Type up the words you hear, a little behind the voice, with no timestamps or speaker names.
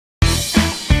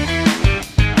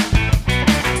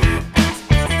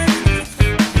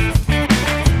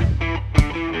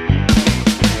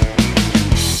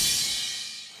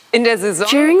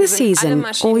During the season,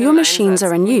 all your machines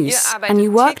are in use, and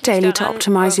you work daily to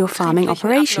optimize your farming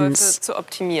operations.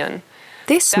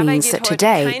 This means that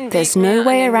today, there's no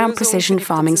way around precision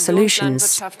farming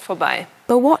solutions.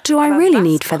 But what do I really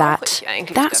need for that?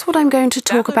 That's what I'm going to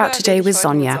talk about today with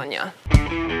Sonja.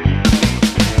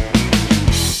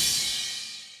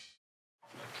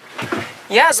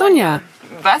 Sonja,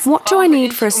 what do I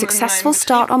need for a successful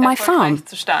start on my farm?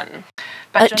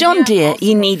 At John Deere,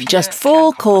 you need just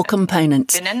 4 core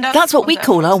components. That's what we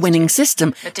call our winning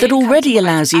system, that already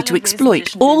allows you to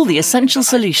exploit all the essential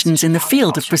solutions in the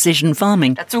field of precision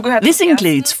farming. This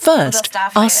includes, first,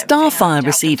 our StarFire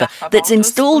receiver that's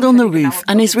installed on the roof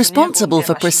and is responsible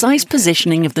for precise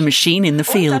positioning of the machine in the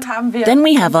field. Then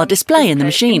we have our display in the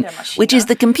machine, which is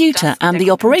the computer and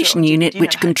the operation unit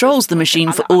which controls the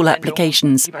machine for all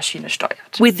applications.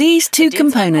 With these 2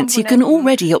 components, you can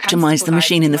already optimize the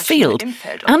machine in the field,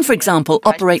 and, for example,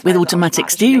 operate with automatic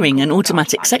steering and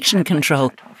automatic section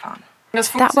control.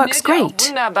 That works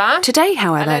great. Today,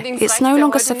 however, it's no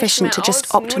longer sufficient to just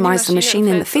optimize the machine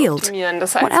in the field.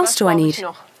 What else do I need?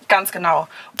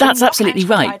 That's absolutely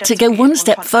right. To go one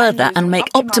step further and make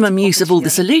optimum use of all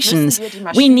the solutions,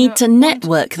 we need to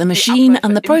network the machine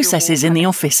and the processes in the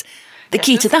office. The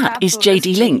key to that is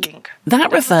JDLink.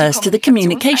 That refers to the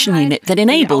communication unit that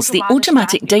enables the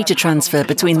automatic data transfer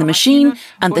between the machine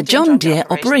and the John Deere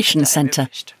Operations Center.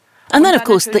 And then, of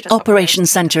course, the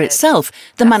Operations Center itself,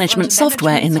 the management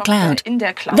software in the cloud.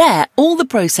 There, all the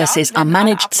processes are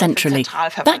managed centrally.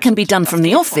 That can be done from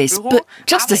the office, but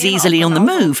just as easily on the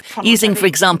move, using, for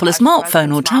example, a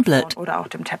smartphone or tablet.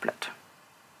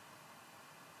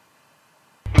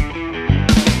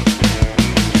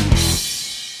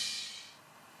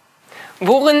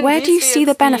 Where do you see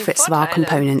the benefits of our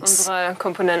components?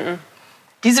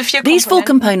 These 4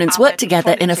 components work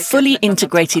together in a fully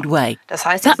integrated way.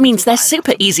 That means they're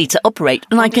super easy to operate,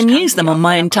 and I can use them on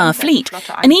my entire fleet,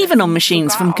 and even on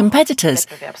machines from competitors,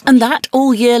 and that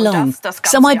all year long.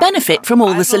 So I benefit from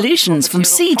all the solutions, from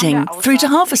seeding through to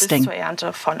harvesting.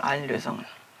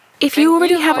 If you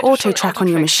already have AutoTrack on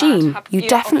your machine, you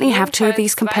definitely have 2 of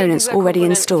these components already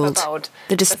installed,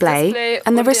 the display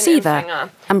and the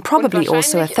receiver, and probably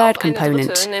also a third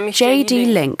component,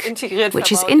 JDLink,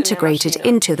 which is integrated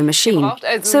into the machine.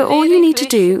 So all you need to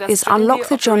do is unlock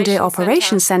the John Deere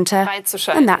Operations Center,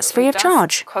 and that's free of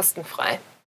charge.